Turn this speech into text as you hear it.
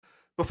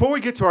Before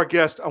we get to our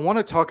guest, I want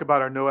to talk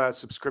about our no ad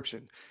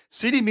subscription.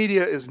 CD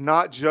Media is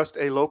not just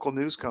a local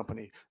news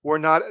company. We're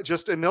not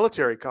just a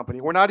military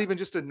company. We're not even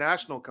just a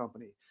national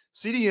company.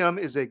 CDM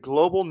is a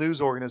global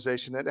news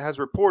organization that has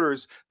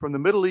reporters from the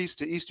Middle East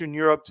to Eastern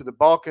Europe to the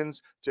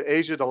Balkans to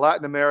Asia to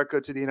Latin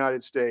America to the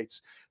United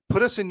States.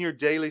 Put us in your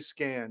daily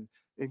scan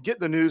and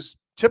get the news,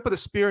 tip of the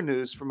spear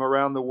news from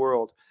around the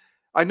world.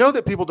 I know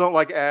that people don't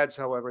like ads,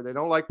 however. They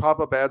don't like pop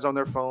up ads on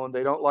their phone.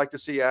 They don't like to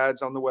see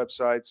ads on the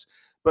websites.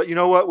 But you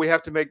know what? We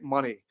have to make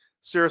money.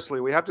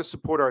 Seriously, we have to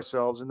support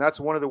ourselves. And that's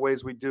one of the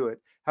ways we do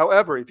it.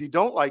 However, if you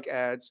don't like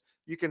ads,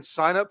 you can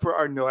sign up for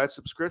our no ad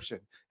subscription.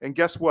 And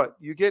guess what?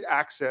 You get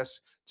access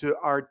to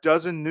our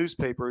dozen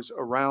newspapers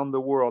around the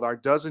world, our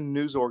dozen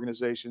news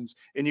organizations,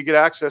 and you get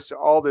access to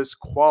all this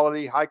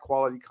quality, high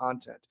quality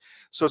content.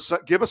 So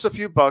give us a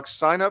few bucks,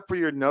 sign up for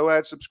your no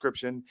ad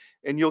subscription,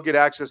 and you'll get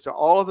access to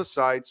all of the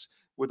sites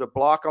with a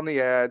block on the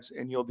ads,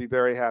 and you'll be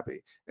very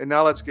happy. And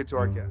now let's get to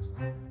our guest.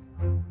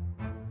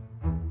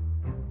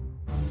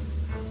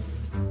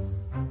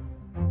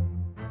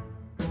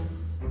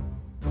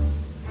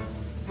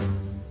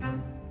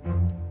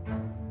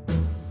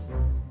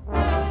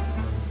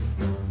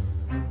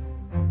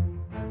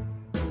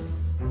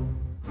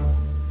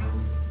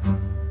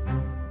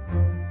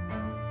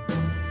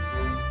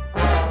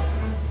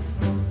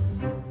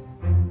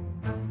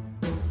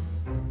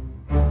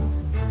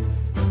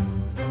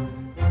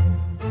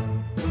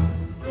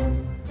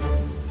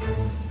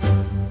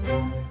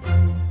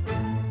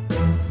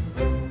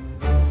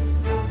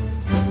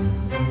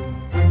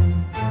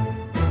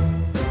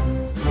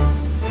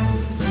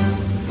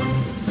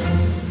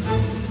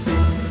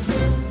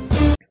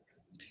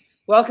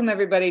 Welcome,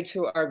 everybody,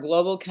 to our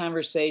Global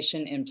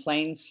Conversation in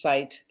Plain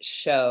Sight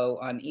show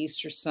on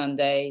Easter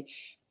Sunday.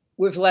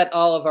 We've let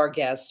all of our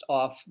guests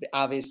off,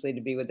 obviously, to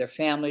be with their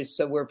families.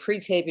 So we're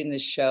pre-taping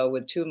this show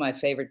with two of my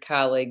favorite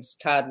colleagues,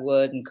 Todd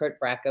Wood and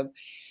Kurt Brackob.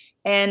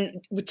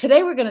 And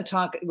today we're going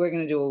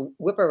to do a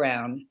whip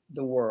around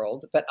the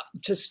world. But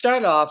to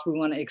start off, we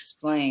want to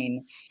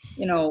explain,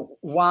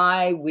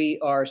 why we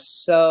are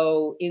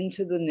so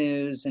into the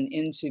news and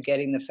into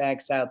getting the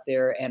facts out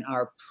there, and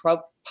our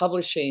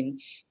publishing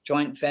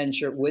joint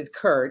venture with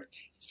Kurt,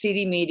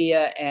 CD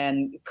Media,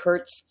 and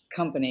Kurt's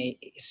company,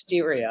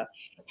 Histria,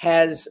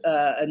 has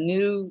a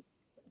new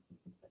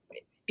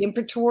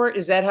imprimatur.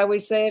 Is that how we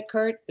say it,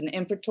 Kurt? An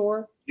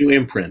imprimatur? New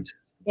imprint.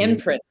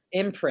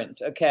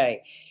 Imprint.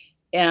 Okay.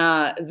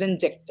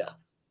 Vindicta,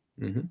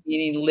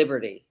 meaning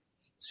liberty.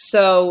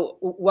 So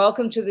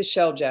welcome to the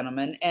show,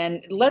 gentlemen.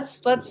 And let's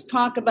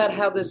talk about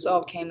how this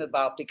all came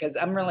about, because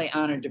I'm really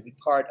honored to be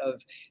part of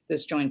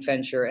this joint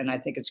venture. And I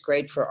think it's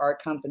great for our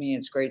company.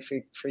 And it's great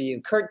for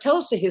you. Kurt, tell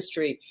us the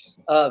history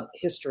of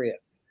Histria.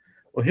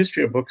 Well,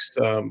 Histria Books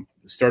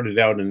started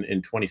out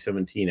in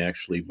 2017,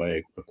 actually,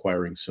 by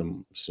acquiring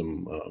some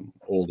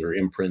older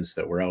imprints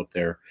that were out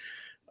there.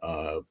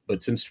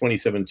 But since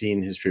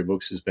 2017, Histria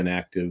Books has been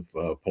active,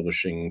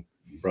 publishing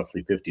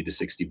roughly 50 to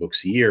 60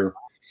 books a year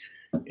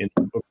in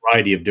a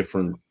variety of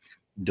different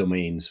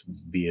domains,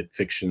 be it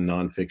fiction,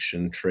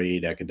 nonfiction,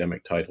 trade,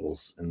 academic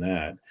titles, and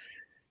that.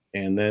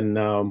 And then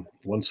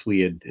once we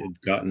had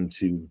gotten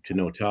to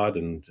know Todd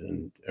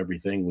and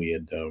everything, we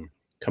had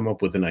come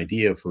up with an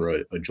idea for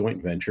a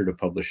joint venture to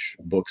publish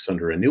books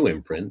under a new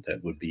imprint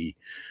that would be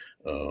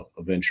a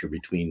venture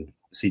between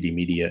CD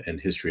Media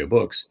and Histria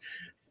Books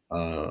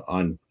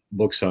on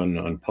books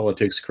on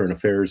politics, current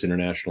affairs,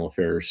 international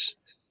affairs,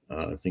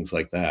 things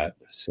like that.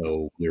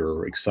 So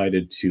we're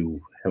excited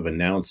to have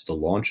announced the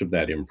launch of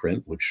that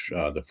imprint, which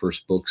the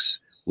first books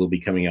will be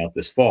coming out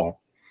this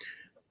fall.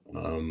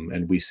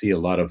 And we see a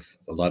lot of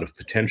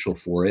potential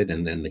for it.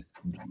 And then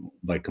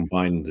by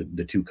combining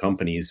the two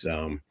companies,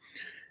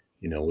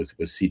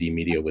 with CD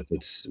Media, with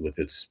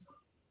its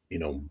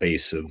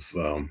base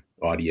of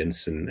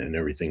audience and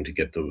everything to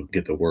get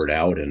the word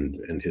out,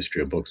 and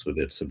Histria Books with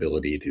its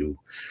ability to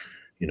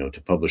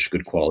publish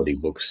good quality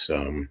books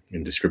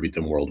and distribute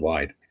them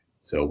worldwide.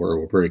 So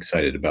we're very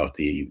excited about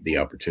the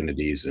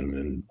opportunities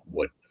and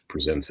what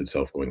presents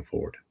itself going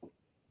forward.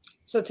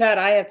 So Todd,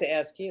 I have to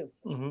ask you,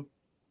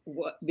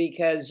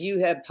 because you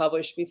have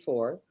published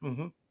before,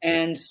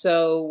 and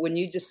so when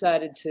you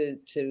decided to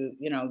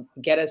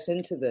get us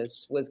into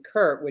this with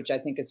Kurt, which I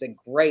think is a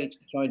great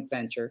joint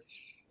venture,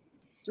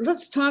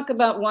 let's talk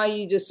about why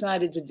you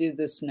decided to do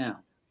this now.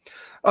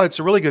 It's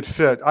a really good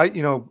fit.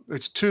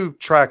 It's two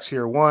tracks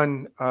here.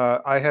 One,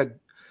 I had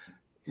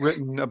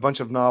written a bunch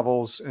of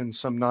novels and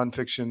some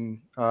nonfiction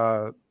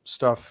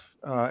stuff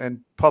and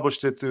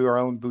published it through our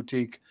own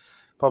boutique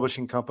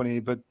publishing company.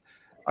 But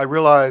I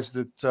realized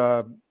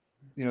that,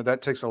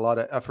 that takes a lot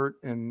of effort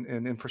and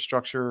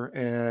infrastructure,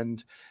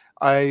 and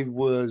I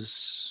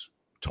was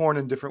torn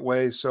in different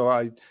ways. So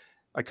I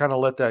kind of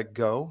let that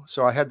go.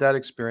 So I had that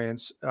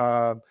experience.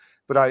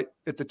 But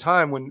at the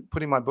time when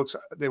putting my books,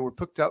 they were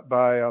picked up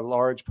by a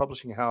large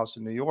publishing house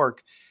in New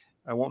York.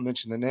 I won't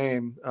mention the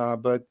name,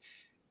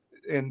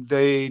 and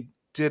they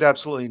did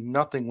absolutely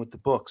nothing with the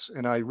books.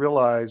 And I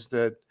realized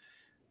that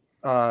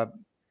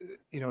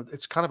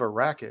it's kind of a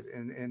racket,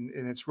 and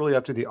it's really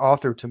up to the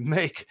author to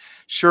make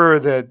sure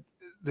that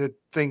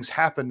things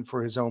happen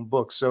for his own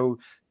book. To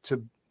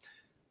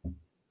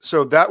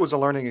so that was a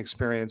learning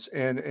experience,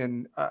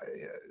 and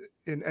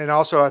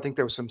also I think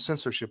there was some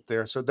censorship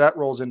there. So that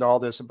rolls into all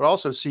this, but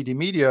also CD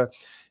Media.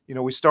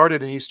 We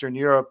started in Eastern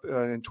Europe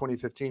in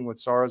 2015 with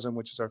Sarazm,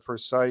 which is our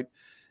first site,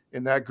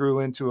 and that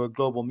grew into a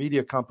global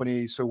media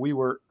company. So we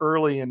were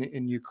early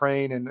in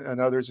Ukraine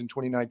and others in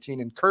 2019.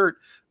 And Kurt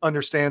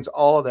understands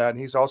all of that. And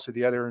he's also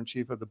the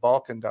editor-in-chief of the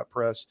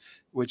Balkan.press,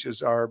 which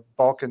is our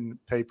Balkan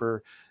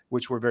paper,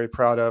 which we're very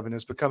proud of and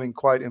is becoming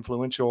quite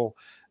influential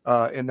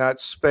in that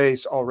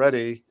space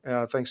already,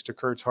 thanks to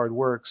Kurt's hard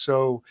work.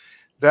 So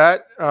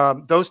that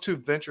those two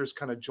ventures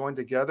kind of joined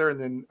together, and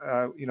then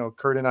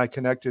Kurt and I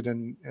connected,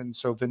 and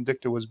so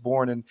Vindicta was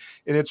born. And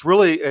it's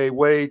really a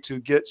way to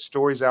get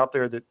stories out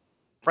there that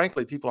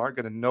frankly people aren't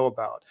going to know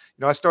about.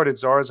 I started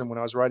Zarism when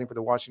I was writing for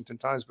the Washington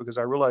Times because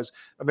I realized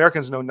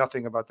Americans know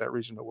nothing about that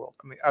region of the world.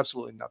 I mean,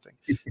 absolutely nothing.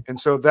 And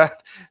so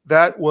that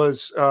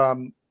was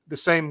the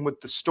same with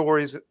the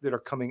stories that are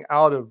coming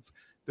out of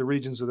the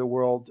regions of the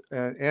world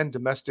and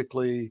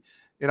domestically.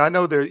 And I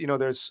know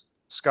there's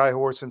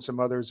Skyhorse and some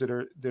others that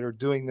are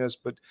doing this,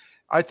 but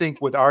I think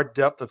with our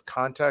depth of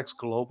context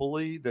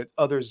globally that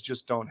others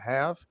just don't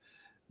have,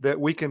 that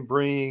we can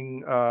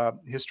bring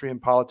history and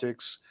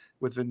politics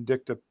with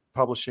Vindicta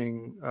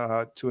Publishing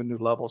to a new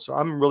level. So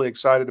I'm really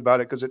excited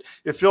about it because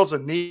it fills a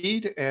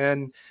need,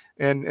 and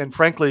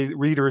frankly,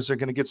 readers are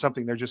going to get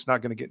something they're just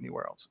not going to get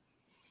anywhere else.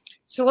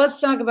 So let's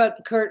talk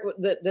about, Kurt,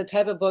 the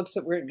type of books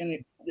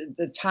that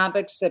the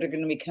topics that are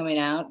going to be coming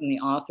out and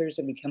the authors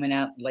that will be coming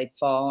out late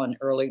fall and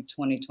early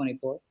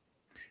 2024.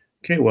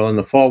 Okay, well, in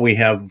the fall, we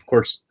have, of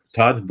course,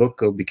 Todd's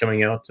book will be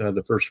coming out,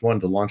 the first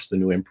one to launch the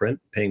new imprint,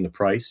 Paying the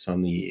Price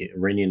on the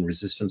Iranian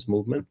Resistance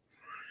Movement.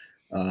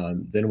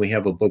 Then we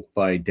have a book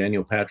by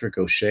Daniel Patrick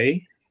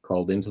O'Shea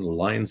called Into the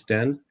Lion's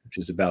Den, which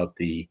is about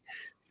the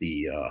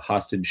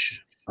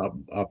hostage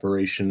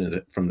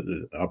operation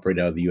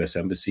operated out of the U.S.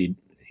 Embassy,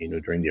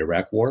 during the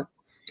Iraq War.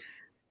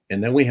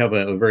 And then we have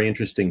a very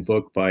interesting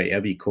book by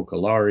Evi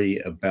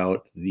Kokalari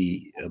about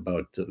the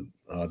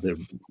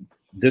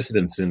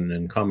dissidents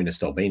in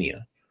communist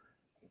Albania,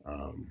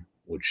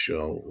 which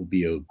will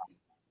be a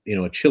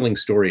chilling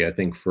story, I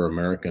think, for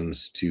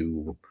Americans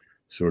to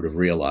sort of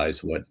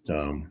realize what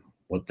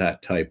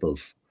that type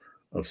of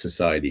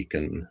society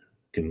can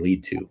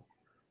lead to.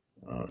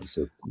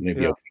 So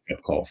maybe a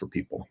wake-up call for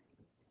people.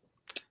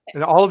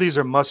 And all of these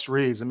are must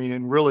reads. I mean,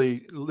 and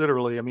really,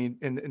 literally, I mean,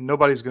 and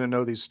nobody's going to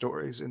know these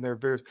stories, and they're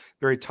very,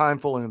 very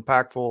timeful and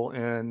impactful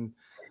and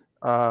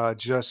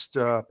just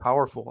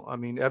powerful. I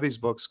mean, Evi's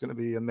book's going to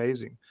be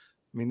amazing.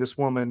 I mean, this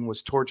woman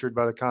was tortured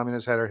by the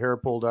communists, had her hair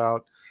pulled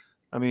out.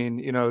 I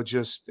mean,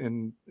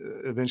 and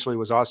eventually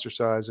was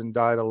ostracized and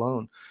died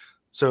alone.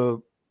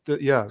 So,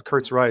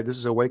 Kurt's right. This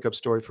is a wake-up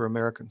story for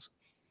Americans.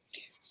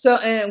 So,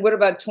 and what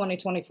about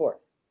 2024?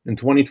 In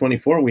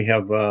 2024, we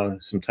have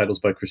some titles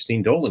by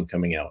Christine Dolan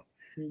coming out.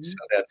 Mm-hmm.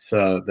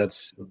 So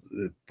that's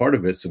part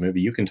of it. So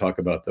maybe you can talk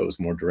about those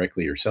more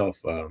directly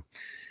yourself on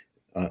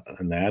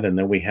that. And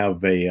then we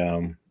have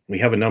a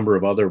number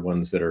of other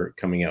ones that are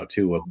coming out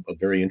too. A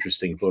very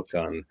interesting book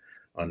on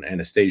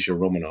Anastasia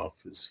Romanov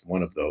is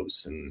one of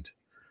those, and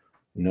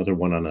another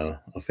one on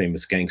a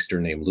famous gangster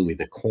named Louis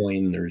the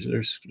Coin.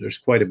 There's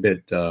quite a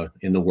bit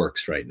in the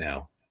works right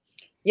now.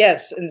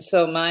 Yes, and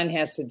so mine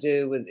has to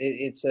do with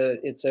it's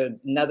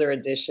another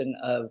edition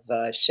of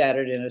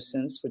Shattered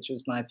Innocence, which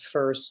was my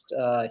first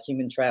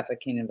human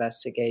trafficking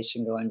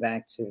investigation going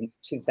back to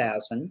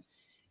 2000,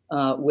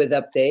 with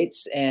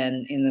updates,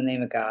 and In the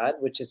Name of God,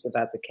 which is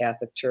about the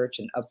Catholic Church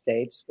and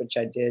updates, which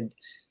I did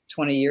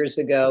 20 years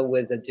ago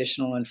with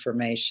additional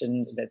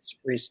information that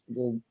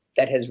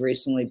has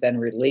recently been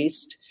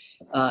released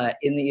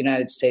in the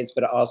United States,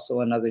 but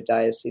also in other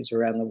dioceses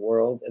around the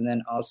world. And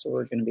then also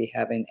we're going to be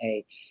having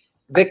a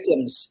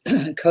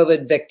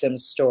COVID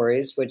victims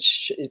stories,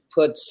 which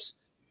puts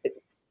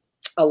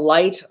a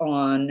light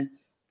on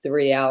the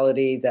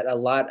reality that a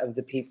lot of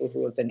the people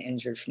who have been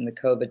injured from the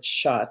COVID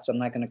shots, I'm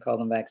not going to call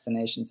them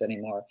vaccinations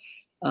anymore,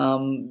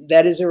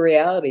 that is a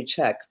reality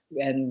check,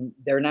 and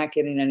they're not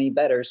getting any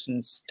better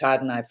since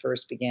Todd and I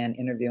first began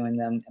interviewing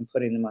them and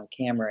putting them on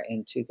camera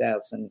in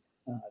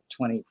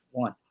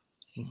 2021.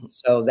 Mm-hmm.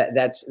 So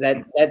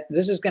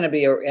this is going to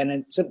be,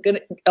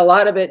 a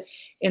lot of it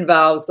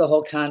involves the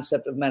whole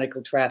concept of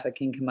medical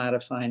trafficking,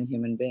 commodifying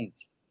human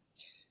beings.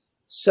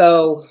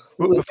 So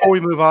before we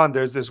move on,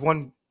 there's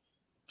one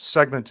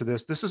segment to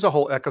this. This is a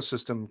whole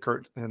ecosystem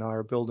Kurt and I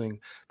are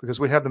building, because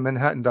we have the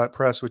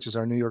Manhattan.press, which is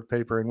our New York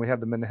paper, and we have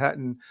the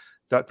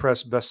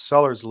Manhattan.press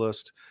bestsellers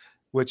list,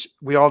 which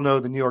we all know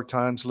the New York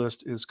Times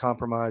list is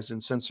compromised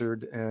and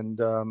censored,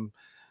 and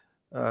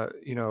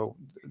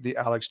the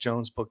Alex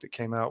Jones book that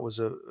came out was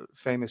a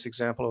famous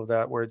example of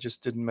that, where it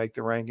just didn't make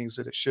the rankings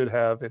that it should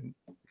have, and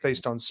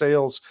based on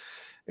sales.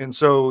 And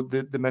so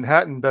the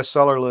Manhattan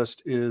bestseller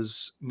list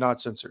is not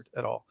censored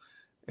at all.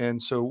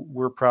 And so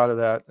we're proud of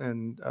that.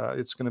 And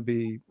it's going to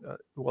be,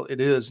 well, it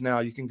is now.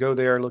 You can go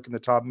there, look in the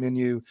top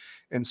menu,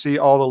 and see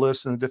all the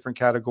lists in the different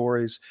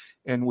categories.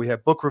 And we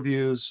have book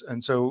reviews.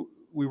 And so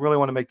we really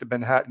want to make the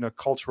Manhattan a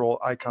cultural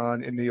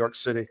icon in New York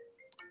City.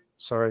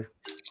 Sorry.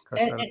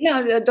 And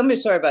no, don't be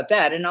sorry about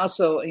that. And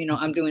also,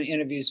 I'm doing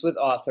interviews with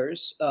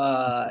authors,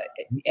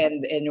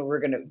 and we're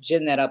going to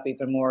gin that up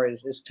even more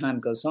as time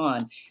goes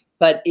on.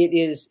 But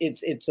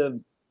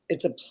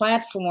it's a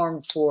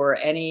platform for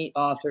any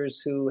authors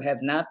who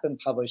have not been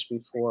published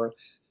before,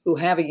 who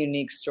have a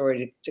unique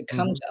story to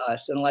come to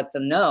us and let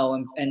them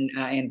know. And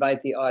I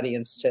invite the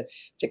audience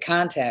to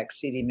contact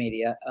CD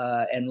Media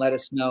and let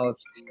us know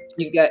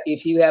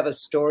if you have a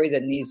story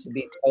that needs to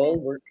be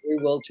told. We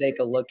will take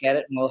a look at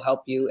it and we'll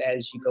help you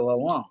as you go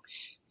along.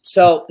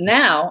 So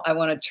now I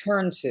want to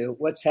turn to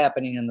what's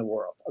happening in the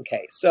world.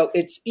 Okay, so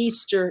it's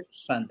Easter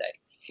Sunday,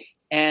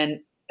 and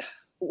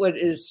what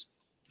is,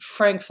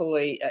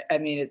 frankly, I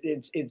mean,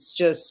 it's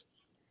just,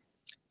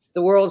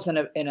 the world's in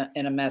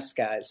a mess,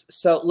 guys.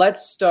 So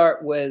let's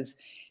start with,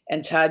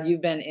 and Todd,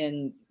 you've been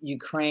in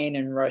Ukraine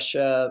and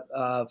Russia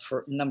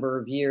for a number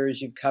of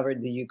years. You've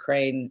covered the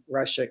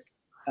Ukraine-Russia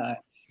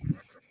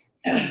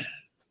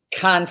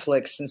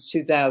conflict since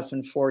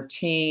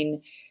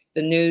 2014.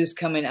 The news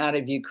coming out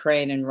of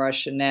Ukraine and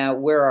Russia now,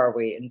 where are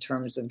we in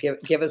terms of,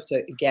 give us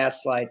a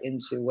gaslight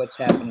into what's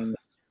happening?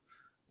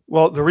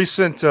 Well, the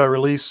recent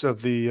release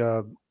of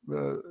the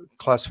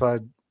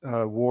classified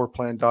war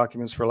plan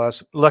documents, for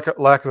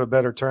lack of a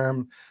better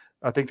term,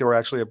 I think they were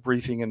actually a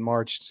briefing in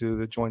March to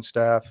the Joint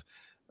Staff,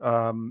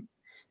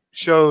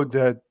 showed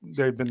that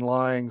they've been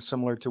lying,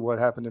 similar to what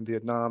happened in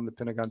Vietnam, the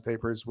Pentagon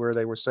Papers, where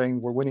they were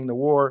saying we're winning the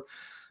war,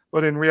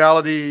 but in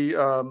reality,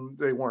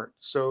 they weren't.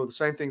 So the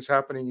same thing's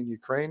happening in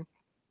Ukraine.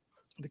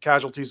 The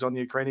casualties on the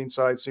Ukrainian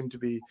side seem to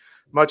be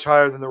much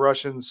higher than the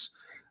Russians.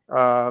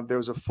 There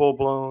was a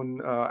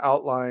full-blown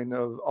outline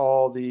of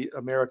all the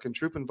American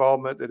troop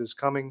involvement that is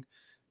coming.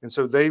 And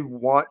so they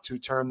want to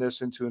turn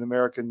this into an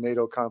American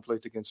NATO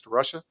conflict against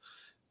Russia.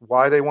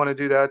 Why they want to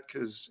do that?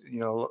 Because,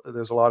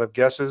 there's a lot of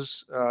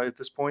guesses at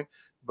this point,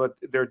 but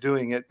they're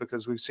doing it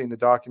because we've seen the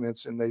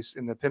documents, and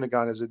the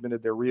Pentagon has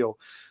admitted they're real.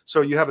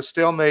 So you have a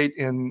stalemate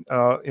in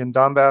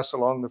Donbass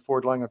along the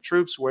forward line of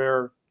troops,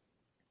 where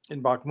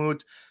in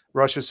Bakhmut,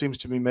 Russia seems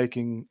to be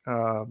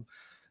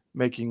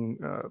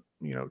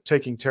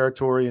taking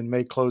territory and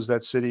may close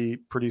that city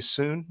pretty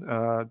soon.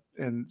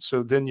 And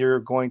so then you're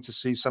going to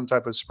see some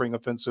type of spring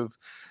offensive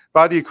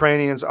by the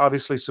Ukrainians,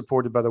 obviously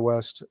supported by the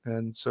West.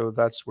 And so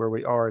that's where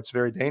we are. It's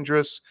very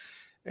dangerous.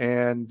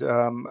 And,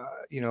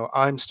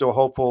 I'm still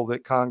hopeful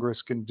that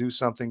Congress can do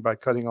something by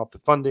cutting off the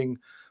funding,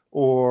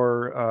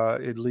 or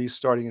at least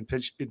starting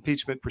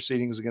impeachment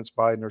proceedings against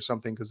Biden or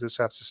something, because this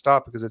has to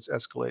stop, because it's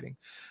escalating.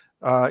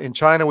 In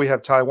China, we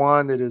have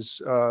Taiwan that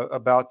is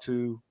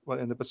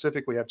in the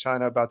Pacific, we have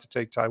China about to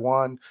take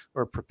Taiwan,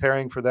 or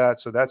preparing for that.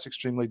 So that's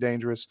extremely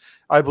dangerous.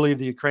 I believe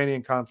the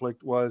Ukrainian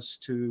conflict was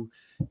to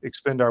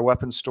expend our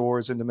weapons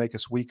stores and to make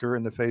us weaker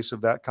in the face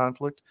of that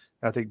conflict.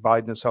 I think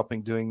Biden is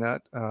helping doing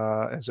that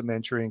as a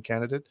Manchurian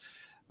candidate.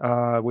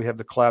 We have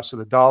the collapse of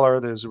the dollar.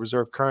 There's a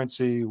reserve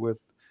currency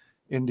with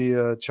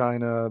India,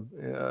 China,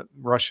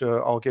 Russia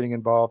all getting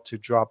involved to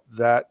drop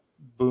that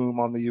boom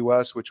on the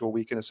U.S., which will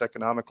weaken us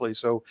economically.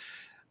 So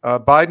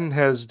Biden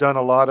has done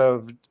a lot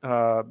of,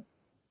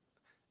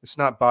 it's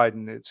not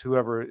Biden, it's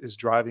whoever is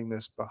driving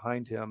this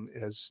behind him,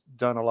 has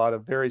done a lot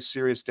of very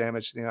serious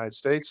damage to the United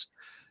States.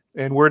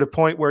 And we're at a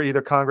point where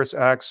either Congress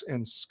acts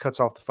and cuts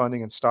off the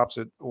funding and stops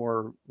it,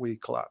 or we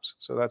collapse.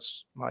 So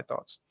that's my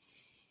thoughts.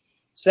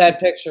 Sad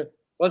picture.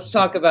 Let's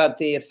talk about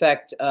the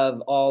effect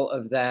of all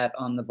of that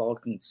on the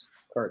Balkans,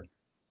 Kurt.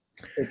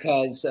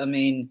 Because, I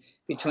mean,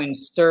 between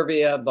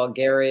Serbia,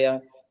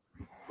 Bulgaria,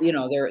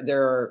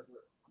 there are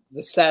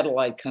the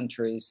satellite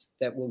countries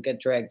that will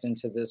get dragged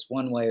into this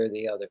one way or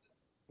the other.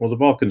 Well, the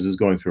Balkans is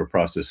going through a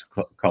process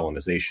of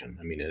colonization.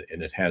 I mean,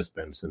 and it has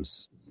been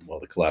since,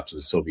 the collapse of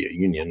the Soviet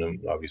Union, and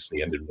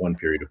obviously ended one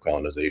period of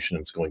colonization.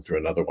 It's going through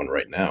another one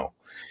right now.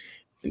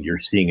 And you're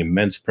seeing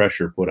immense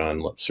pressure put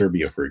on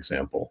Serbia, for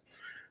example,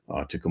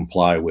 to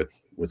comply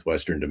with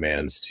Western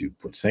demands, to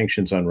put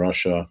sanctions on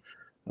Russia,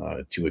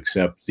 to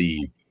accept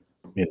the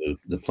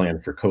plan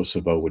for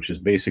Kosovo, which has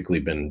basically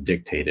been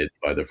dictated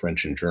by the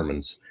French and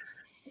Germans.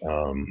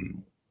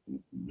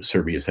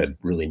 Serbia's had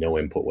really no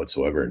input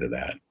whatsoever into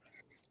that.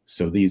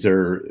 So these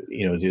are,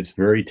 it's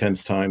very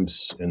tense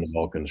times in the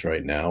Balkans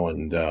right now,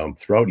 and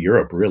throughout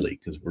Europe, really,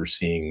 because we're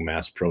seeing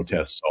mass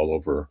protests all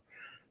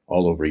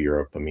over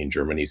Europe. I mean,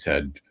 Germany's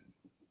had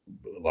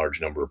a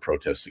large number of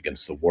protests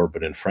against the war,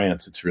 but in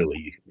France, it's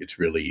really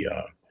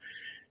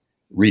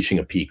reaching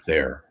a peak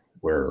there,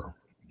 where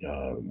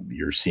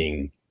you're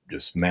seeing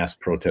just mass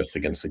protests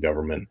against the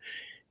government,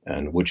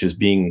 and which is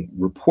being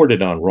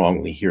reported on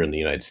wrongly here in the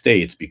United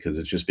States, because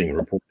it's just being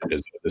reported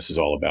as this is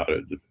all about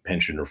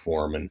pension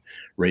reform and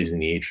raising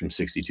the age from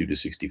 62 to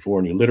 64.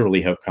 And you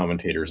literally have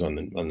commentators on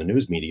the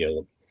news media,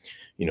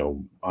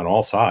 on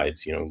all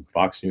sides,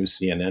 Fox News,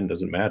 CNN,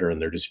 doesn't matter.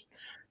 And they're just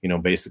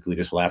basically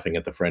just laughing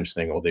at the French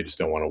saying, oh, they just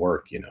don't want to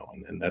work,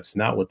 and that's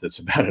not what that's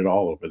about at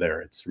all over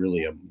there. It's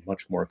really a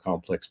much more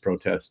complex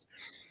protest.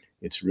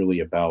 It's really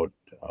about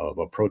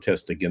a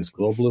protest against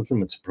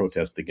globalism. It's a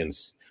protest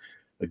against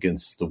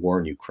the war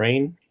in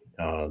Ukraine.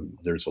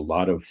 There's a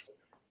lot of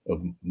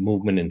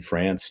movement in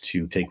France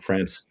to take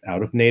France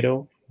out of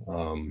NATO,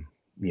 to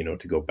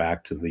go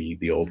back to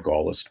the old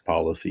Gaullist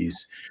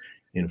policies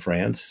in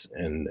France.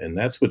 And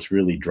that's what's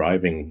really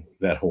driving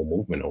that whole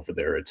movement over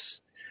there.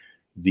 It's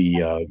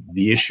the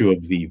issue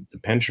of the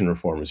pension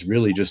reform is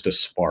really just a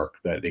spark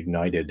that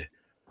ignited,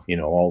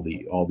 all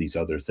these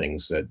other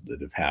things that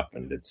have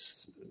happened.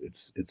 It's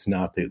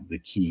not the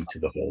key to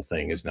the whole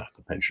thing is not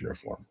the pension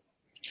reform.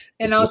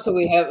 And also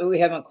we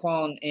have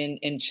Macron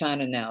in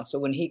China now. So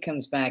when he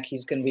comes back,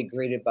 he's going to be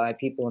greeted by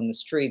people in the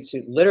streets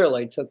who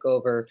literally took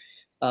over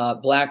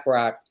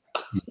BlackRock,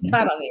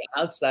 not on the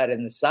outside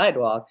in the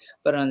sidewalk,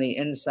 but on the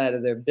inside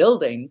of their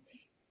building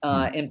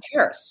in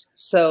Paris.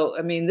 So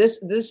I mean,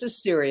 this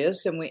is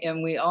serious, and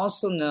we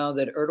also know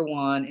that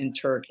Erdogan in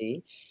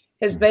Turkey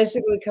has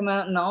basically come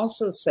out and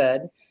also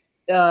said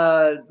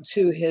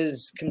to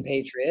his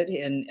compatriot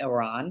in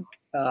Iran,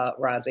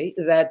 Razi,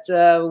 that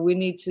we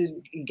need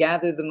to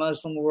gather the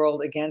Muslim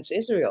world against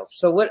Israel.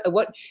 So what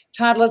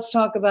Todd, let's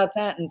talk about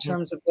that in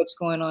terms of what's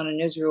going on in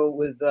Israel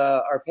with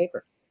our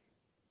paper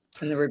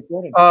and the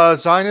reporting.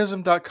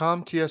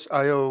 Zionism.com,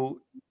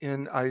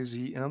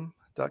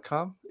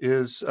 TSIONIZM.com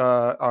is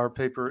our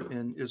paper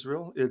in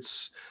Israel.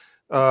 It's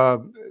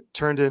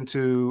turned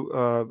into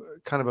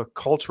kind of a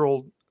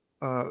cultural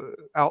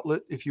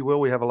outlet, if you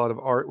will. We have a lot of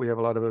art, we have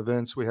a lot of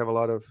events, we have a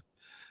lot of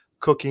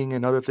cooking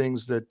and other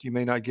things that you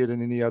may not get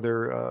in any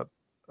other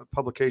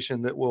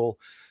publication that will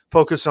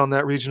focus on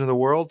that region of the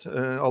world,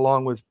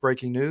 along with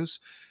breaking news.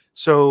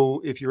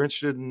 So if you're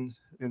interested in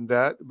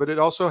that, but it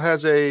also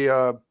has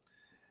I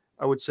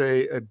would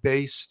say a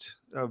based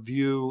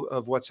view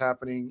of what's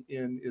happening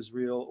in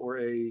Israel, or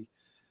a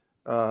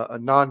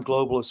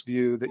non-globalist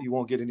view that you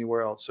won't get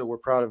anywhere else. So we're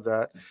proud of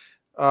that.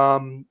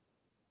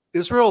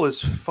 Israel is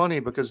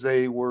funny because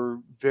they were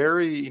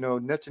very,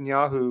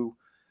 Netanyahu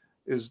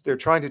they're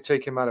trying to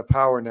take him out of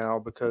power now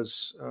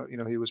because,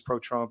 he was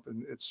pro-Trump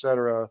and et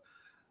cetera,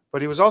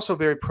 but he was also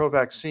very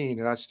pro-vaccine.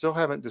 And I still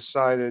haven't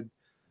decided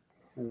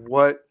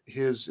what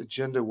his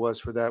agenda was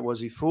for that. Was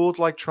he fooled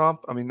like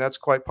Trump? I mean, that's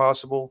quite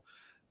possible.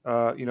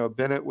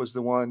 Bennett was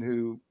the one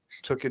who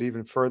took it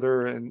even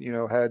further and,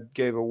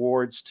 gave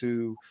awards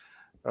to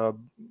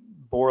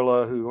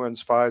Borla, who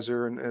runs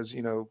Pfizer. And as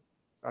you know,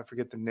 I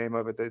forget the name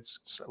of it.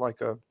 It's like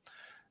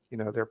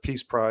their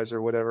Peace Prize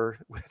or whatever,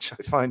 which I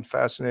find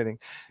fascinating.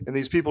 And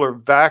these people are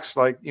vaxxed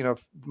like,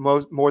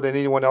 more than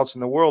anyone else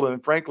in the world.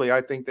 And frankly,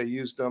 I think they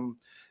used them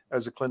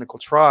as a clinical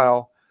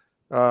trial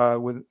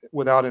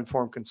without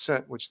informed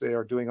consent, which they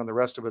are doing on the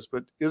rest of us.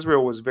 But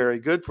Israel was very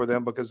good for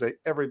them because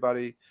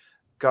everybody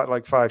got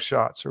like 5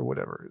 shots or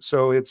whatever.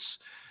 So it's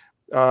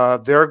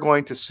they're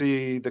going to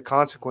see the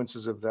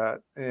consequences of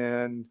that.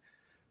 And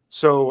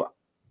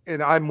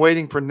I'm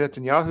waiting for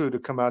Netanyahu to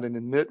come out and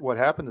admit what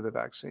happened to the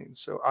vaccine.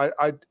 So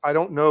I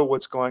don't know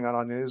what's going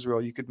on in Israel.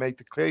 You could make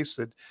the case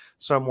that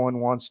someone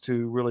wants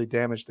to really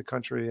damage the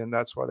country, and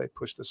that's why they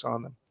push this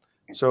on them.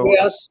 So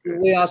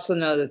we also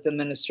know that the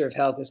Minister of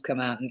Health has come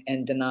out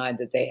and denied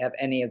that they have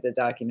any of the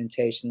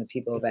documentation that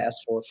people have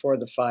asked for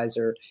the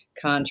Pfizer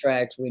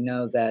contract. We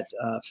know that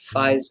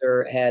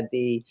Pfizer had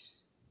the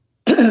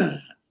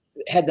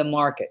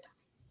market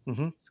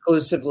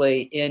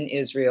exclusively in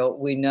Israel.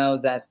 We know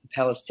that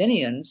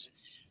Palestinians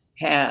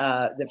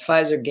that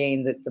Pfizer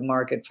gained the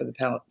market for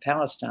the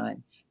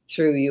Palestine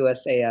through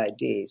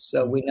USAID.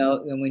 So we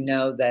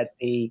know that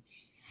the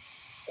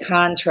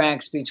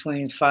contracts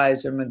between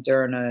Pfizer and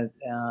Moderna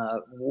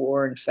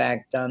were in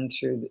fact done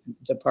through the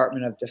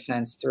Department of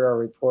Defense through our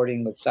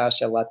reporting with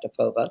Sasha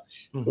Latapova,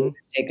 who's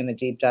taken a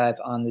deep dive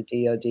on the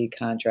DoD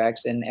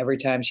contracts. And every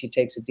time she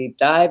takes a deep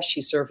dive,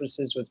 she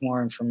surfaces with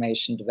more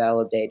information to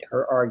validate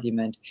her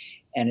argument.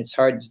 And it's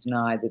hard to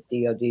deny that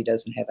DoD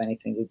doesn't have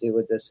anything to do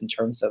with this in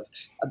terms of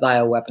a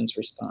bioweapons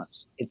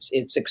response.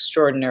 It's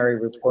extraordinary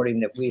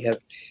reporting that we have,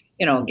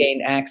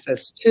 gained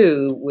access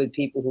to with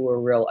people who are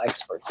real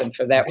experts. And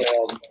for that, we're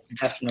all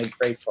definitely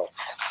grateful.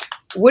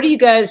 What do you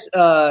guys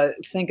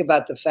think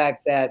about the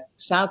fact that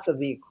south of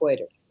the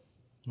equator,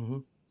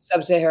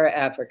 sub-Saharan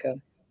Africa,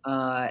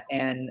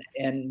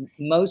 and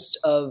most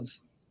of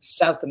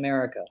South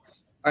America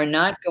are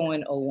not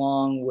going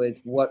along with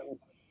what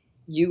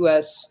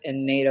U.S.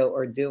 and NATO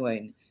are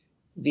doing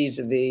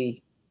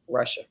vis-a-vis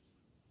Russia?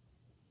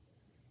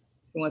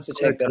 Who wants to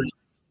take that?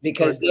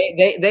 Because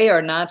they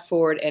are not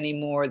for it any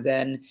more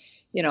than,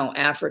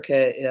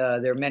 Africa.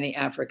 There are many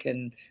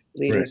African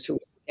leaders who are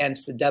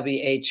against the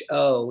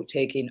WHO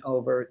taking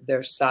over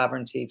their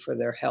sovereignty for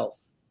their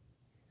health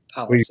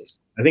policies.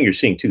 I think you're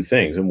seeing two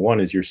things. And one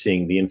is you're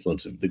seeing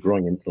the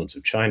growing influence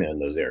of China in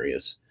those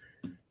areas.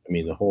 I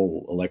mean, the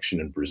whole election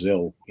in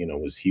Brazil,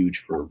 was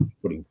huge for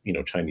putting,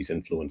 Chinese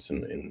influence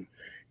in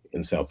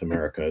South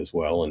America as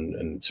well.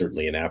 And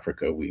certainly in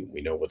Africa,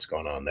 we know what's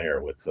gone on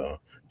there with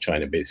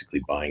China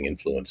basically buying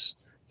influence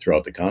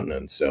throughout the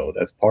continent. So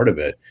that's part of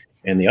it.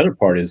 And the other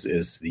part is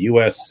the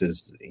U.S.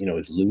 is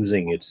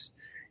losing its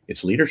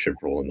leadership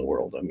role in the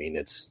world. I mean,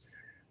 it's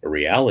a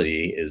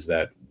reality is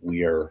that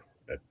we are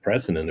at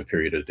present in a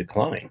period of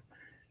decline,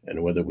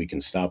 and whether we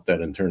can stop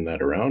that and turn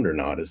that around or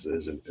not is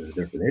a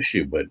different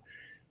issue. But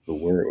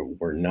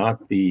we're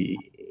not the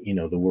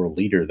the world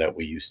leader that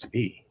we used to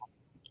be.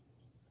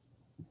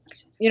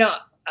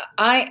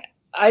 I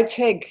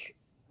take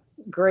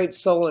great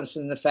solace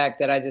in the fact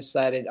that I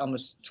decided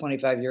almost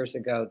 25 years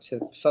ago to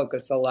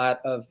focus a lot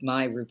of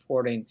my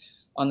reporting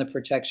on the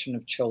protection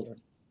of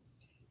children.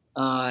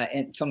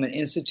 And from an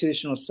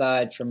institutional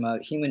side, from a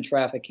human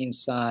trafficking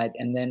side,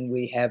 and then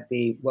we have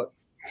what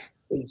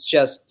is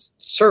just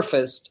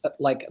surfaced,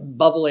 like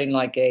bubbling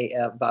like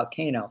a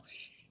volcano,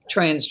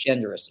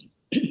 transgenderism.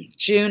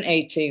 June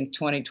 18th,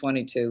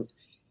 2022,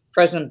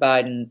 President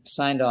Biden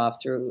signed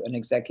off through an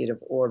executive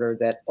order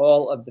that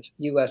all of the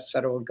U.S.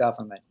 federal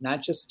government,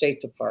 not just State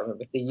Department,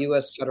 but the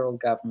U.S. federal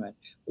government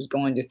was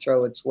going to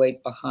throw its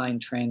weight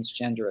behind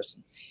transgenderism.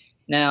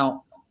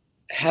 Now,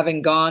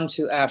 having gone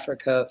to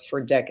Africa for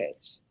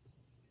decades,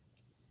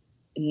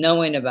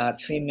 knowing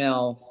about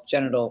female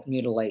genital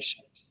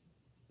mutilation,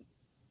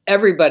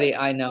 everybody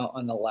I know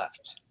on the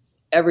left,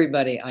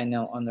 everybody I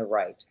know on the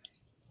right,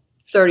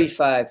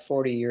 35,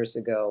 40 years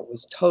ago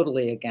was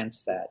totally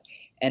against that.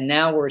 And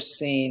now we're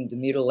seeing the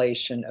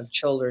mutilation of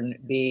children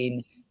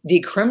being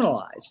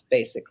decriminalized,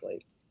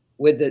 basically,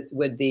 with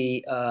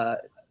the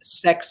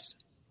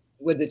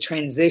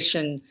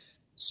transition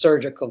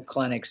surgical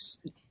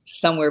clinics,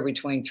 somewhere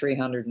between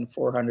 300 and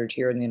 400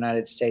 here in the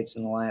United States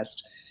in the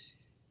last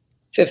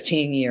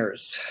 15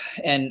 years.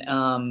 And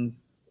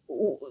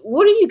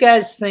what do you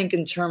guys think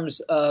in terms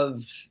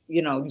of,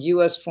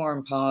 U.S.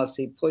 foreign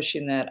policy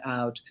pushing that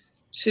out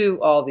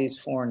to all these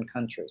foreign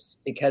countries?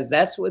 Because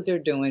that's what they're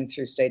doing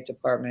through State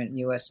Department and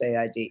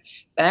USAID.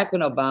 Back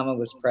when Obama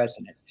was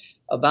president,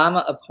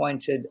 Obama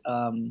appointed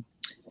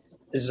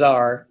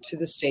czar to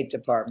the State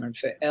Department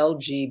for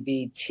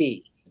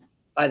LGBT.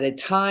 By the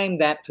time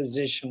that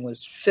position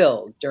was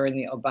filled during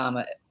the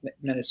Obama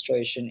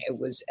administration, it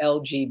was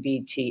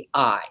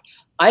LGBTI.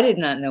 I did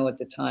not know at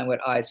the time what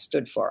I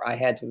stood for. I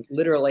had to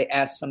literally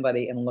ask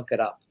somebody and look it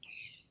up.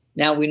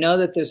 Now, we know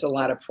that there's a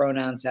lot of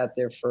pronouns out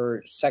there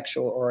for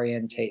sexual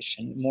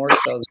orientation, more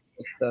so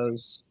with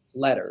those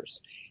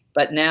letters.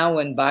 But now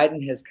when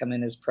Biden has come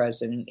in as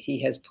president,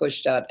 he has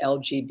pushed out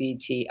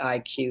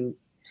LGBTIQ+.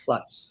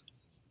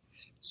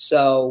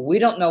 So we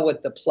don't know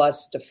what the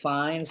plus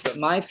defines, but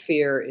my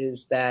fear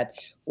is that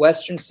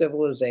Western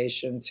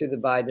civilization through the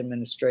Biden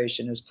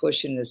administration is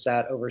pushing this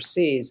out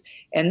overseas.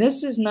 And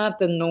this is not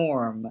the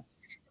norm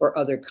for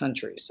other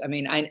countries. I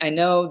mean, I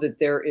know that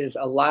there is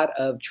a lot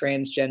of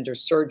transgender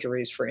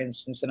surgeries, for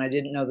instance, and I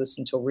didn't know this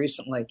until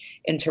recently,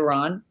 in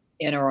Iran.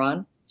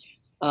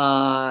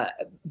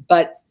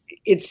 But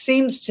it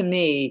seems to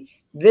me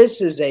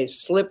this is a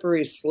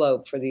slippery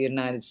slope for the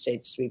United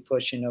States to be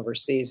pushing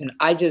overseas. And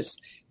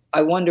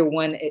I wonder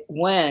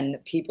when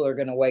people are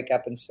going to wake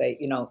up and say,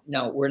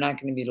 no, we're not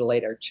going to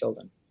mutilate our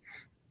children.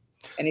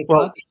 Any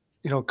thoughts?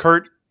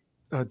 Kurt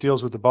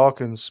deals with the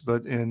Balkans,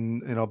 but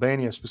in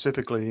Albania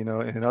specifically, and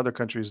in other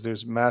countries,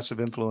 there's massive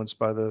influence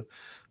by the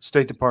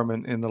State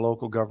Department in the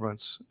local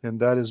governments. And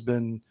that has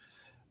been,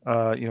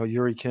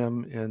 Yuri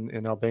Kim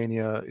in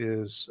Albania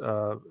is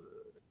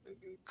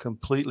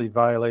completely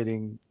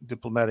violating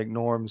diplomatic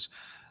norms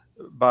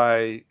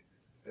by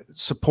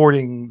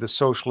supporting the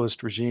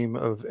socialist regime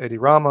of Edi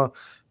Rama,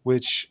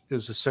 which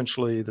is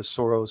essentially the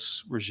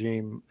Soros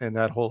regime and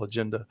that whole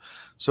agenda.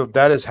 So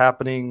that is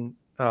happening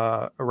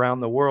around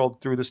the world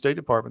through the State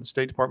Department. The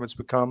State Department's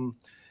become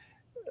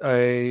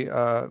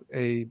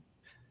a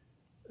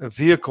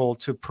vehicle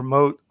to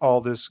promote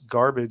all this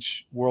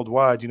garbage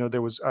worldwide.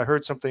 I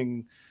heard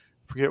something,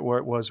 forget where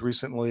it was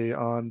recently,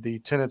 on the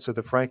tenets of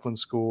the Franklin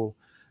School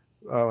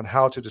on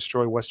how to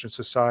destroy Western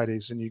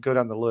societies. And you go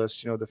down the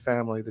list, the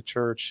family, the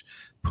church,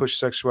 push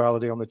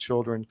sexuality on the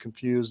children,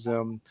 confuse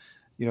them,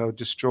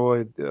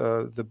 destroy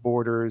the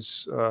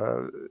borders,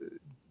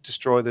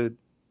 destroy the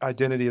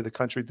identity of the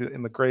country through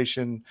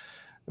immigration.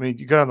 I mean,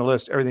 you go down the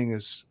list, everything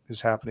is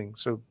happening.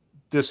 So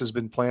this has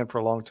been planned for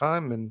a long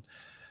time, and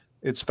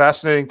it's a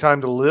fascinating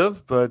time to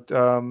live, but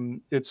the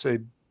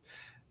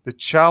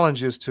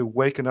challenge is to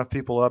wake enough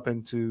people up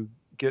and to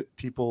get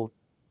people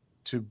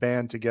to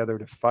band together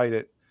to fight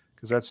it,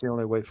 because that's the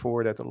only way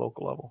forward at the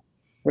local level.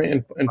 Right,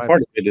 and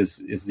part of it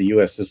is the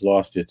U.S. has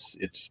lost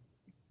its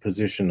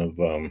position of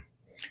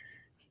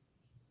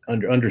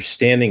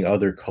understanding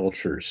other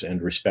cultures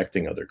and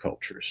respecting other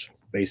cultures.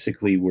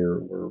 Basically,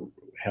 we're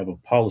have a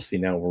policy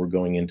now where we're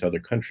going into other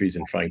countries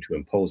and trying to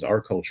impose our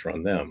culture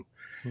on them,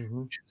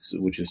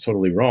 which is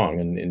totally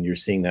wrong. And you're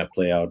seeing that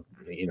play out.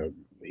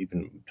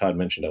 Even Todd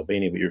mentioned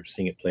Albania, but you're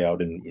seeing it play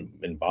out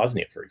in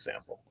Bosnia, for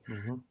example.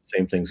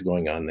 Same thing's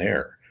going on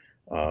there.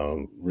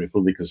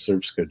 Republika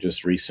Srpska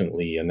just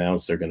recently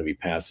announced they're going to be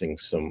passing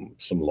some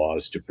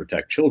laws to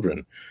protect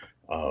children,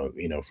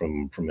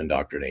 from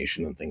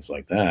indoctrination and things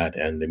like that.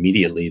 And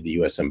immediately the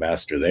U.S.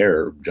 ambassador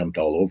there jumped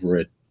all over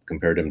it,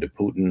 compared him to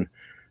Putin,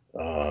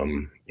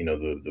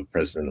 The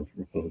president of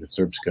Republic of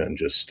Srpska, and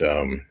just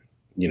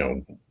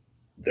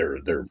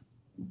they're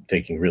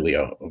taking really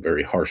a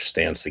very harsh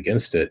stance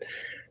against it,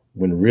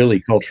 when really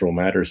cultural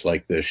matters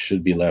like this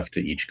should be left to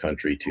each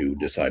country to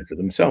decide for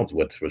themselves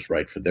what's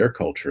right for their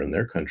culture and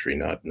their country,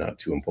 not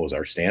to impose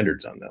our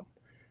standards on them.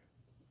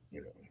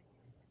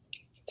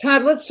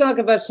 Todd, let's talk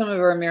about some of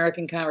our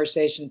American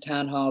Conversation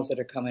town halls that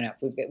are coming up.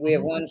 We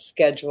have one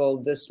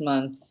scheduled this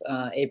month,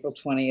 April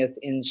 20th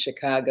in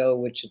Chicago,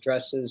 which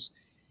addresses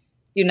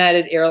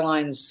United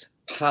Airlines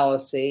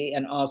policy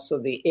and also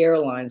the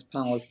airlines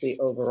policy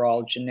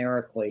overall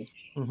generically.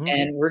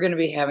 And we're going to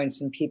be having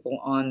some people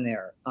on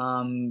there.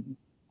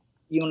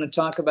 You want to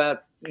talk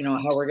about,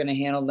 how we're going to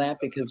handle that?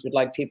 Because we'd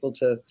like people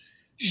to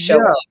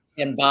show up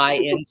and buy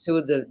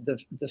into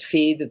the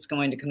feed that's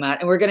going to come out.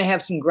 And we're going to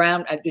have some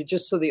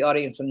just so the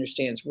audience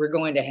understands, we're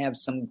going to have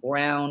some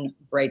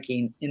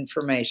groundbreaking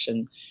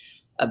information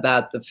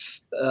about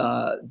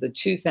the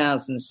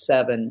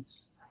 2007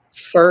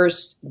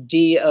 first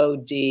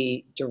DOD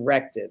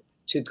directive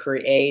to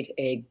create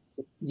a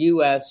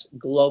U.S.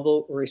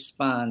 global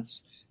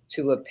response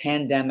to a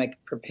pandemic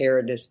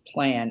preparedness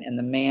plan. And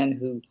the man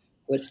who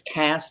was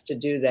tasked to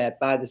do that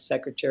by the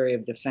Secretary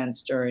of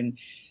Defense during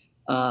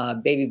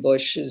Baby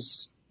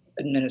Bush's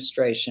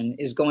administration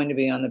is going to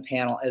be on the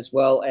panel, as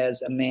well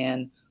as a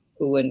man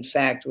who, in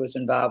fact, was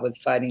involved with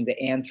fighting the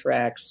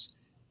anthrax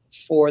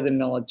for the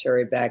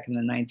military back in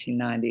the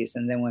 1990s.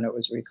 And then when it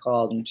was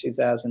recalled in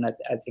 2000, I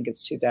think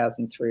it's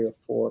 2003 or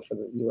 4 for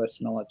the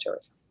U.S. military.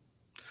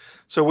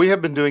 So we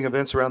have been doing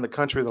events around the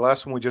country. The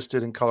last one we just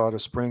did in Colorado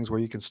Springs, where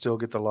you can still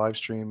get the live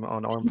stream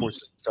on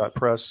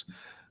armedforces.press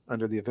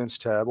under the events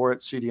tab, or at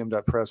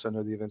cdm.press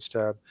under the events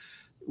tab,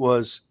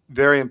 was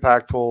very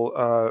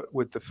impactful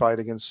with the fight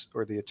against,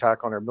 or the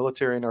attack on our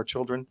military and our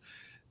children.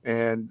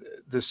 And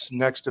this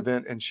next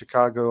event in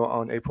Chicago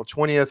on April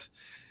 20th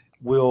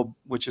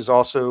which is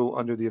also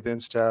under the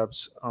events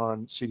tabs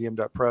on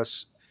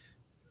cdm.press,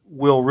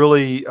 will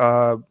really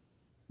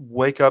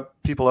wake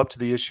people up to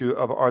the issue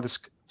of, are the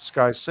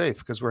skies safe?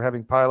 Because we're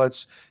having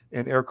pilots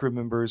and aircrew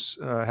members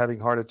having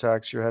heart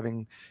attacks. You're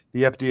having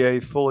the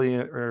FDA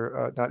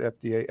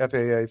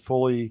FAA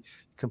fully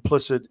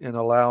complicit in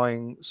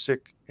allowing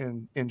sick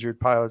and injured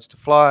pilots to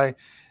fly.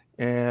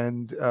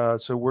 And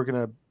so we're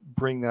going to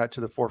bring that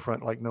to the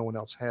forefront like no one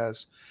else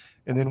has.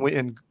 And then we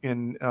in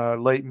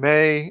late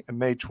May,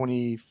 May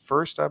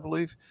 21st, I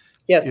believe,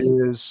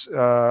 is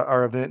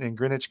our event in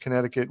Greenwich,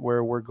 Connecticut,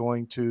 where we're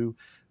going to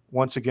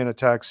once again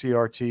attack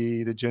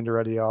CRT, the gender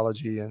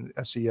ideology, and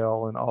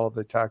SEL, and all of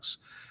the attacks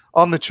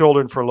on the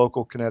children for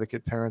local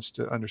Connecticut parents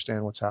to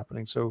understand what's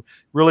happening. So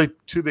really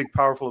two big,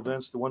 powerful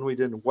events. The one we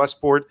did in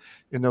Westport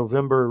in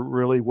November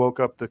really woke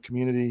up the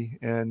community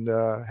and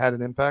had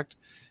an impact.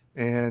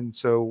 And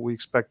so we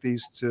expect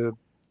these to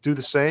do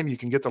the same. You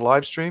can get the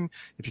live stream.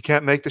 If you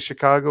can't make the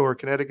Chicago or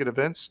Connecticut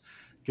events,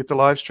 get the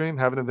live stream,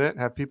 have an event,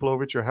 have people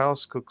over at your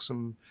house, cook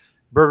some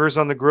burgers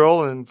on the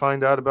grill, and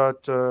find out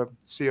about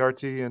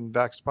CRT and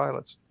vaxxed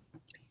pilots.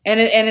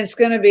 And it's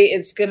going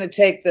to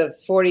take the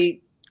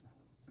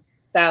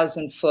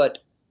 40,000 foot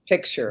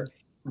picture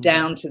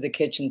down to the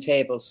kitchen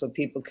table so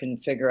people can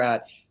figure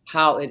out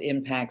how it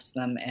impacts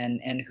them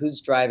and who's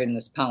driving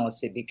this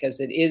policy, because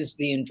it is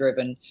being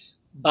driven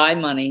by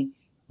money.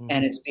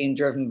 And it's being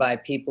driven by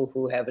people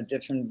who have a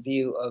different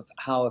view of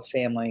how a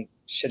family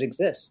should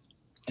exist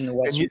in the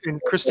Western. And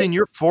Christine,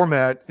 your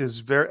format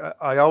is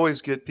I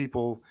always get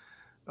people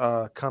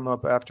come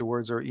up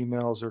afterwards, or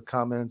emails or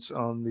comments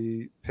on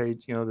the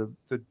page,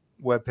 the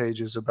web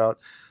pages about,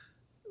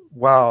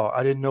 wow,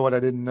 I didn't know what I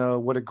didn't know.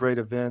 What a great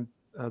event.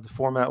 The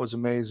format was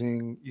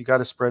amazing. You got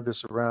to spread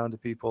this around to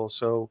people.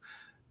 So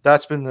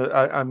that's been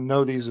I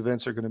know these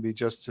events are going to be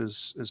just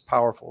as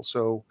powerful.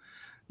 So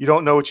you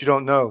don't know what you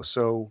don't know.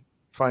 So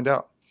find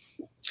out.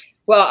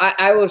 Well,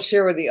 I will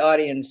share with the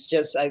audience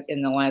just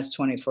in the last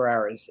 24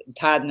 hours.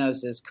 Todd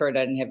knows this. Kurt, I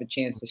didn't have a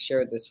chance to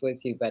share this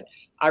with you, but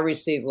I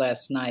received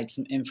last night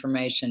some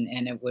information,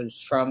 and it was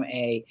from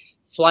a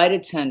flight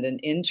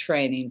attendant in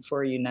training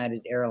for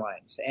United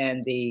Airlines.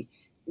 And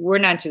we're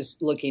not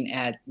just looking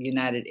at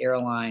United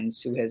Airlines,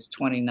 who has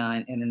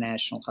 29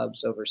 international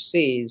hubs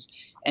overseas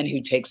and who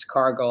takes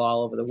cargo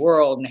all over the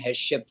world and has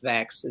shipped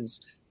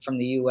vaxes from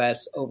the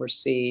U.S.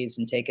 overseas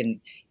and taken,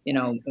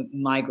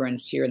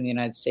 migrants here in the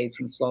United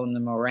States and flown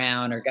them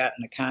around, or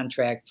gotten a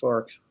contract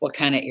for what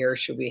kind of air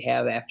should we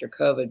have after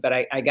COVID.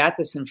 But I got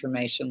this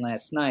information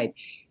last night,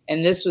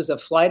 and this was a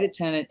flight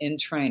attendant in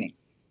training.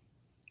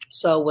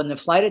 So when the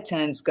flight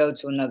attendants go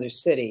to another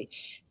city,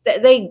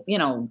 they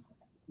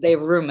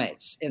have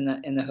roommates in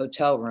the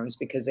hotel rooms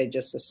because they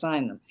just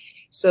assign them.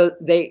 So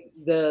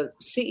the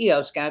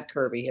CEO, Scott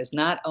Kirby, has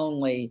not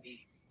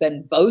only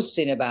been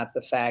boasting about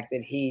the fact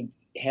that he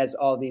has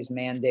all these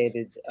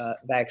mandated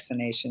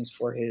vaccinations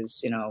for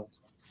his,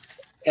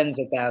 tens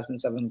of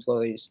thousands of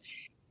employees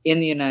in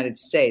the United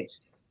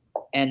States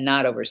and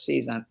not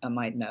overseas, I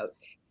might note,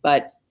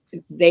 but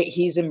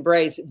he's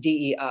embraced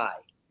DEI.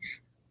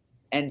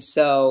 And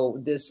so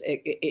this,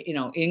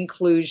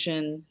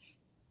 inclusion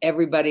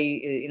everybody,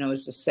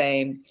 is the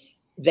same.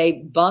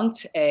 They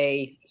bunked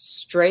a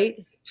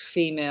straight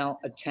female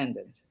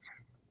attendant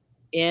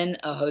in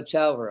a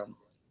hotel room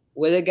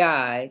with a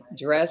guy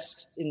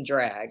dressed in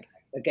drag.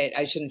 Okay,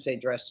 I shouldn't say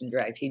dressed in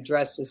drag. He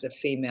dressed as a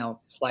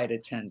female flight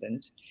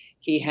attendant.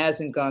 He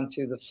hasn't gone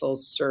through the full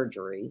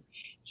surgery.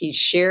 He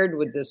shared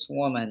with this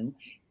woman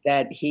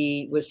that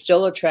he was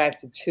still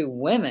attracted to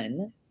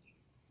women,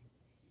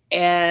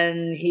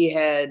 and he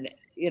had,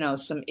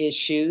 some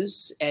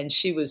issues, and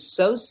she was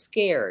so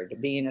scared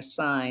being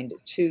assigned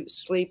to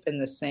sleep in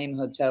the same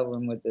hotel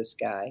room with this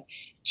guy.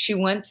 She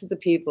went to the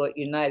people at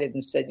United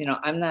and said,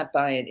 I'm not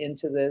buying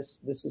into this.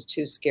 This is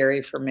too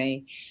scary for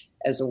me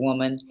as a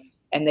woman.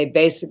 And they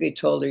basically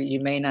told her, you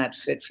may not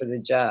fit for the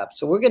job.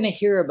 So we're going to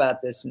hear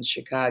about this in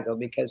Chicago,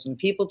 because when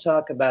people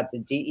talk about the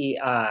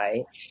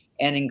DEI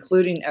and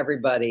including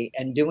everybody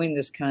and doing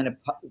this kind of,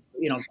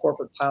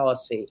 corporate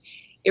policy,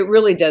 it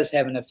really does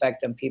have an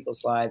effect on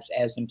people's lives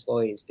as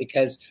employees,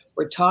 because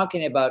we're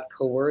talking about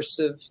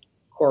coercive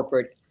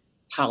corporate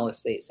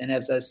policies. And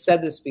as I've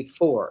said this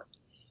before,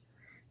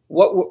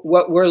 what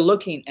we're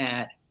looking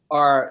at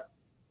are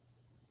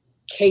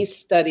case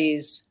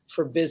studies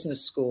for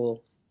business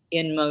school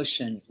in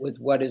motion with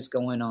what is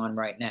going on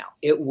right now.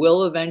 It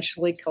will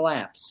eventually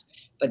collapse,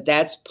 but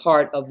that's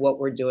part of what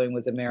we're doing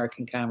with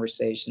American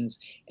Conversations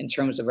in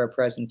terms of our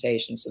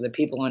presentation, so that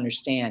people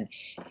understand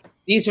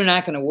these are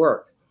not going to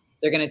work.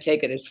 They're going to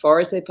take it as far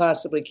as they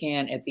possibly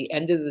can. At the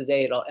end of the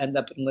day, it'll end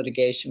up in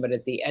litigation, but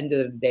at the end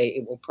of the day,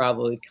 it will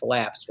probably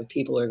collapse. But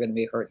people are going to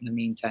be hurt in the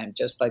meantime,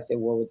 just like they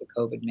were with the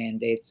COVID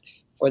mandates,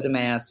 for the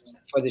masks,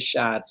 for the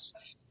shots,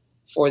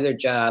 for their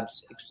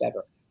jobs,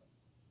 etc.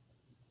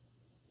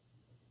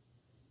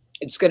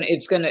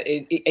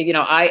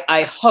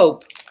 I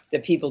hope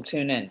that people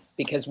tune in,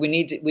 because we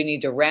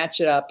need to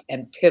ratchet up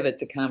and pivot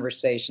the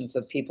conversation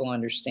so people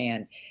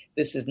understand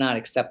this is not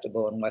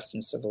acceptable in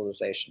Western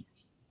civilization.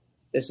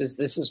 This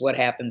is what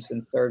happens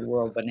in third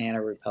world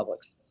banana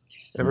republics.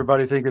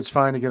 Everybody think it's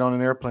fine to get on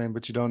an airplane,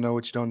 but you don't know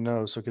what you don't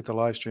know. So get the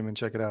live stream and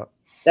check it out.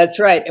 That's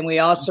right. And we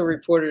also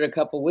reported a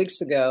couple of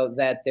weeks ago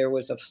that there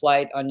was a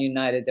flight on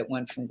United that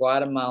went from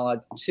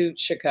Guatemala to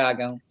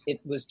Chicago. It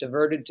was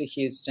diverted to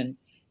Houston.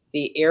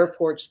 The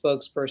airport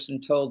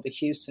spokesperson told the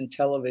Houston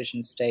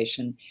television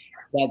station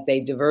that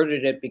they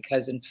diverted it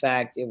because, in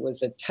fact, it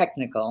was a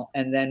technical.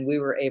 And then we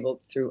were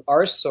able, through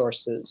our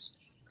sources,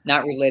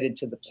 not related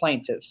to the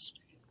plaintiffs,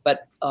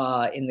 but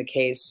in the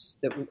case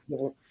that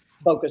we're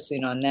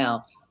focusing on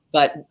now,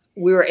 but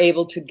we were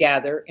able to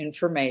gather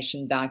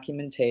information,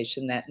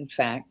 documentation that, in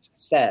fact,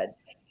 said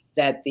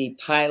that the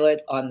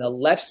pilot on the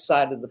left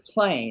side of the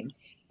plane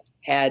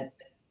had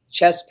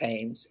chest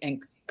pains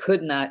and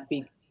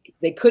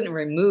they couldn't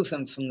remove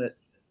him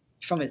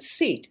from his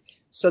seat.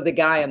 So the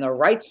guy on the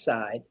right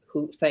side,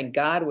 who, thank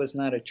God, was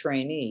not a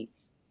trainee,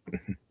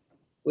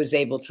 was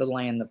able to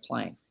land the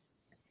plane.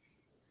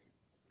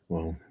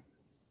 Wow.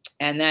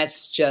 And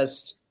that's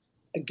just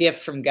a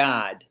gift from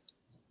God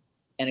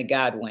and a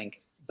God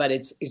wink. But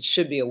it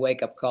should be a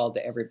wake-up call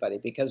to everybody,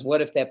 because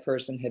what if that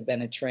person had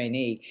been a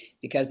trainee?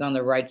 Because on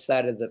the right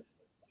side of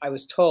I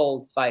was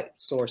told by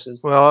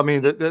sources. Well, I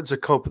mean, that's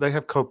they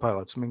have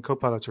co-pilots. I mean,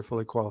 co-pilots are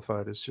fully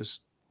qualified. It's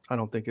just, I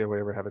don't think they would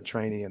ever have a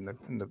trainee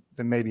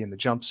maybe in the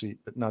jump seat,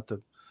 but not the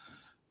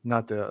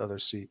other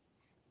seat.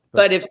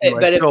 But if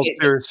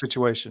serious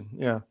situation,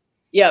 yeah.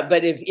 Yeah,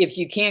 but if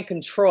you can't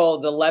control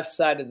the left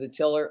side of the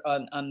tiller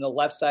on the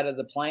left side of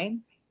the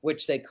plane,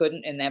 which they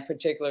couldn't in that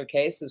particular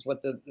case, is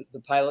what the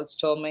pilots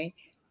told me,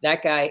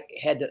 that guy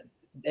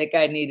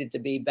needed to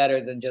be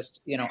better than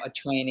just, a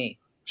trainee.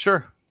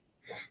 Sure.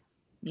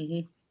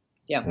 Mm-hmm.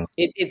 Yeah,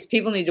 it's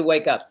people need to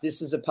wake up.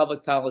 This is a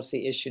public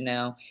policy issue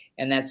now,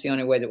 and that's the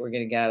only way that we're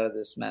going to get out of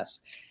this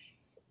mess.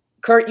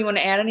 Kurt, you want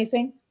to add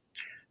anything?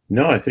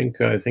 No, I think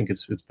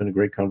it's been a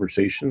great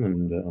conversation,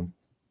 and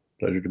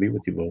pleasure to be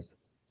with you both.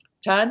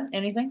 Todd,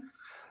 anything?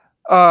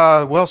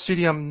 Well,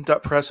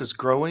 CDM.press is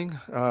growing.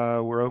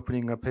 We're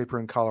opening a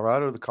paper in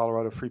Colorado, the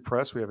Colorado Free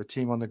Press. We have a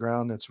team on the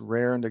ground that's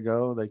raring to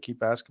go. They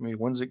keep asking me,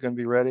 when's it going to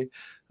be ready?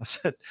 I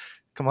said,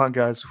 come on,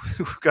 guys.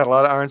 We've got a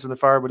lot of irons in the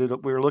fire,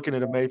 but we were looking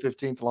at a May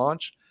 15th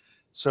launch.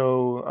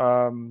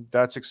 So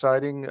that's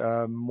exciting.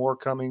 More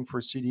coming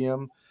for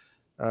CDM.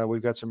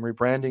 We've got some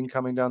rebranding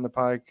coming down the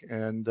pike,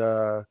 and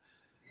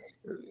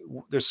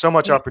there's so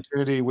much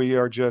opportunity. We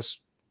are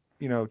just,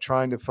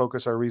 trying to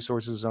focus our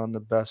resources on the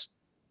best,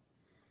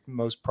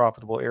 most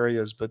profitable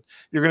areas, but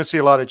you're going to see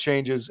a lot of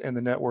changes, and the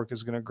network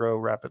is going to grow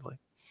rapidly.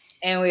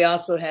 And we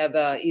also have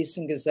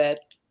Eastern Gazette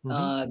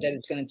that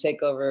is going to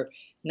take over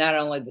not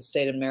only the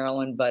state of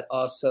Maryland, but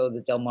also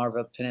the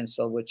Delmarva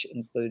Peninsula, which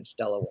includes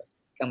Delaware,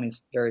 coming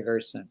very,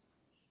 very soon.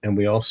 And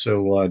we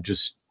also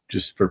just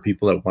for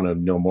people that want to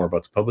know more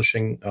about the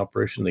publishing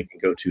operation, they can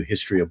go to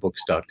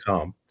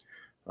histriabooks.com.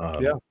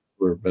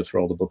 That's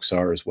where all the books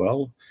are as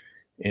well.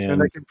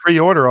 And they can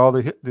pre-order all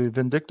the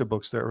Vindicta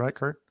books there, right,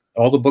 Kurt?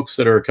 All the books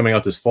that are coming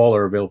out this fall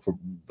are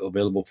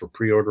available for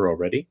pre-order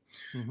already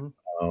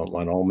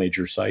on all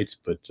major sites,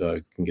 but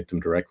can get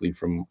them directly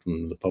from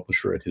the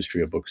publisher at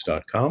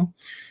histriabooks.com.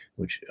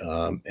 which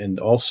and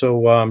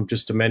also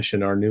just to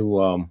mention our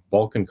new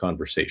Balkan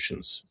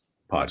Conversations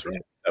podcast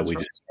that we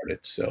just started.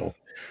 So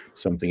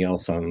something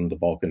else on the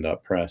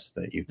Balkan.press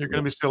that you're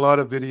going to see a lot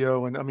of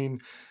video. And I mean,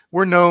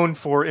 we're known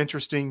for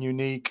interesting,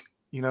 unique,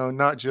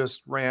 not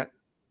just rant.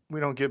 We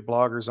don't get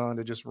bloggers on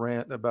to just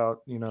rant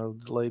about, the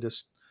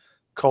latest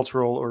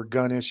cultural or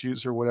gun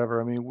issues or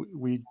whatever. I mean,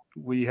 we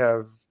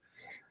have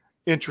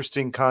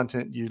interesting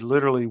content you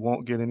literally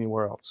won't get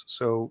anywhere else.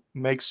 So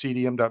make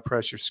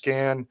cdm.press your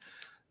scan.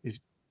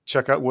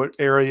 Check out what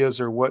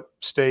areas or what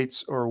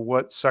states or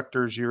what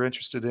sectors you're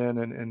interested in,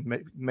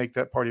 and make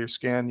that part of your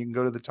scan. You can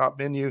go to the top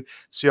menu,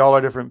 see all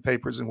our different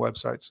papers and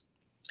websites.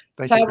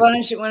 Todd, why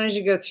don't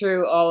you go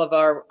through all of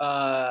our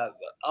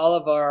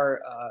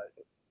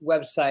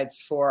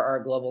websites for our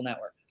global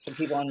network so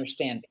people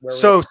understand where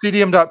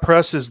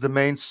cdm.press is the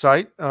main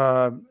site,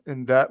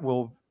 and that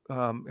will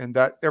and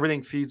that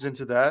everything feeds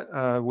into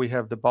that. We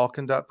have the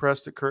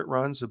Balkan.press that Kurt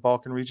runs, the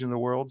Balkan region of the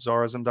world,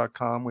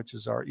 Tsarism.com, which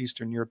is our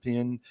Eastern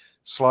European,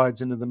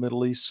 slides into the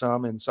Middle East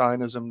some, and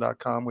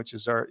Zionism.com, which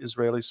is our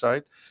Israeli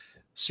site,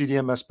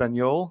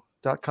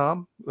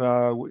 cdmespanol.com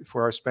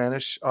for our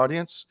Spanish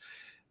audience.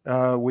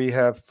 We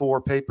have 4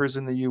 papers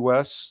in the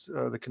U.S.,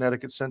 the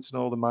Connecticut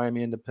Sentinel, the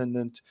Miami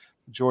Independent,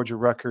 Georgia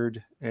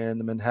Record, and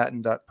the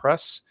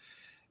Manhattan.press.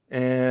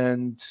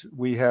 And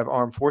we have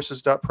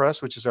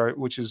armedforces.press,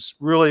 which is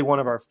really one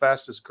of our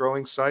fastest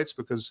growing sites,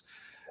 because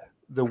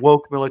the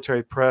woke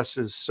military press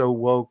is so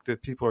woke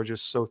that people are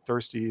just so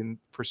thirsty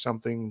for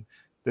something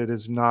that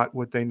is not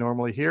what they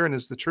normally hear and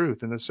is the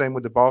truth. And the same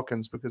with the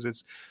Balkans, because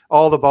it's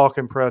all the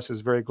Balkan press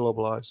is very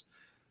globalized.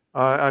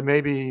 I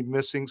may be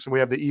missing some. We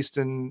have the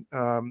Eastern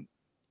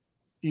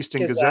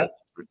Gazette.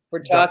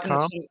 We're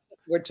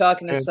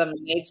talking to some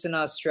mates in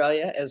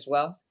Australia as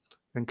well.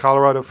 And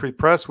Colorado Free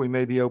Press, we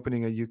may be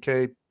opening a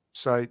UK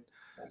site.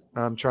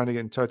 I'm trying to get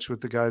in touch with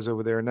the guys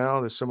over there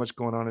now. There's so much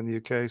going on in the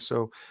UK.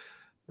 So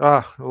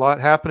a lot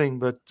happening,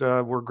 but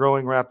we're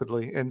growing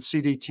rapidly. And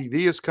CDTV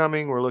is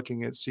coming. We're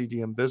looking at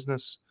CDM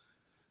Business.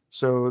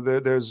 So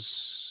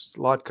there's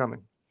a lot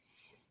coming.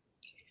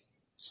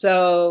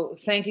 So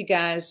thank you,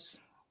 guys.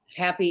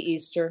 Happy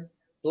Easter.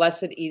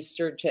 Blessed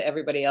Easter to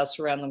everybody else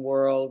around the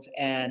world.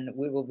 And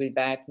we will be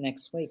back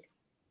next week.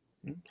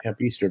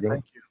 Happy Easter, everyone.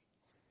 Thank you.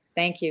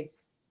 Thank you.